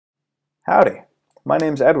Howdy, my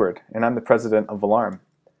name's Edward and I'm the president of Valarm.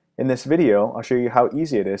 In this video, I'll show you how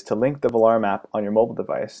easy it is to link the Valarm app on your mobile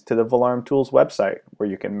device to the Valarm Tools website where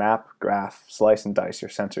you can map, graph, slice and dice your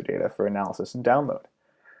sensor data for analysis and download.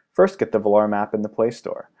 First, get the Valarm app in the Play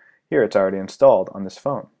Store. Here it's already installed on this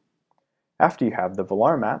phone. After you have the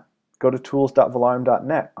Valarm app, go to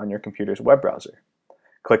tools.valarm.net on your computer's web browser.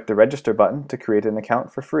 Click the Register button to create an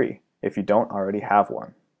account for free if you don't already have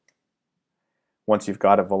one. Once you've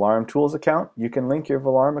got a Valarm Tools account, you can link your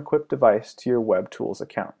Valarm-equipped device to your Web Tools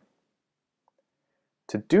account.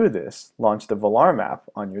 To do this, launch the Valarm app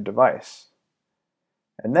on your device,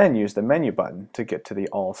 and then use the menu button to get to the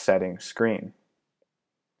All Settings screen.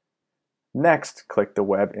 Next, click the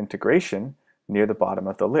Web Integration near the bottom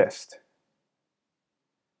of the list.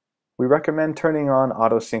 We recommend turning on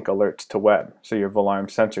Auto-Sync alerts to web so your Valarm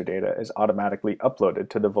sensor data is automatically uploaded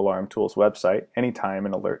to the Valarm Tools website anytime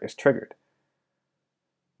an alert is triggered.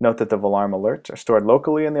 Note that the Valarm alerts are stored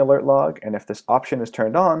locally in the alert log, and if this option is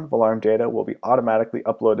turned on, Valarm data will be automatically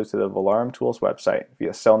uploaded to the Valarm Tools website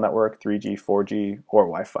via cell network, 3G, 4G, or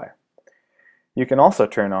Wi-Fi. You can also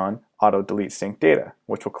turn on Auto Delete Sync Data,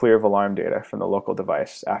 which will clear Valarm data from the local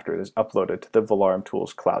device after it is uploaded to the Valarm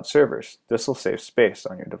Tools cloud servers. This will save space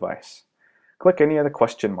on your device. Click any of the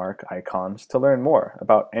question mark icons to learn more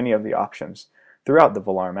about any of the options throughout the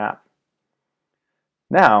Valarm app.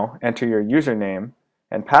 Now, enter your username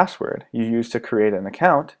and password you use to create an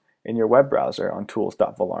account in your web browser on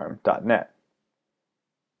tools.valarm.net.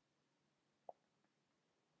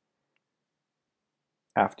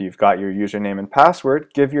 After you've got your username and password,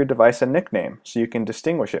 give your device a nickname so you can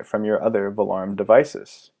distinguish it from your other Valarm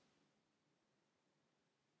devices.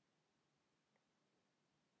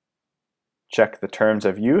 Check the Terms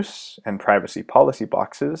of Use and Privacy Policy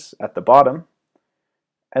boxes at the bottom,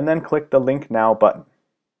 and then click the Link Now button.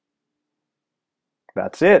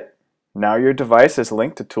 That's it! Now your device is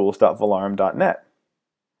linked to tools.valarm.net.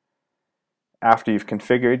 After you've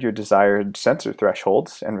configured your desired sensor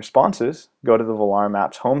thresholds and responses, go to the Valarm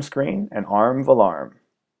app's home screen and arm Valarm.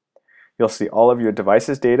 You'll see all of your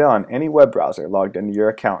device's data on any web browser logged into your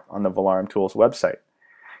account on the Valarm Tools website.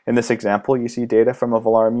 In this example, you see data from a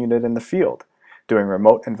Valarm unit in the field, doing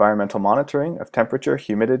remote environmental monitoring of temperature,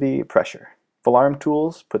 humidity, pressure. Valarm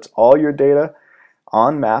Tools puts all your data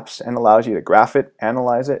on maps and allows you to graph it,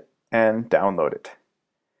 analyze it, and download it.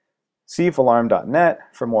 See valarm.net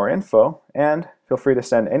for more info, and feel free to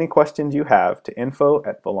send any questions you have to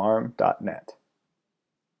info@valarm.net.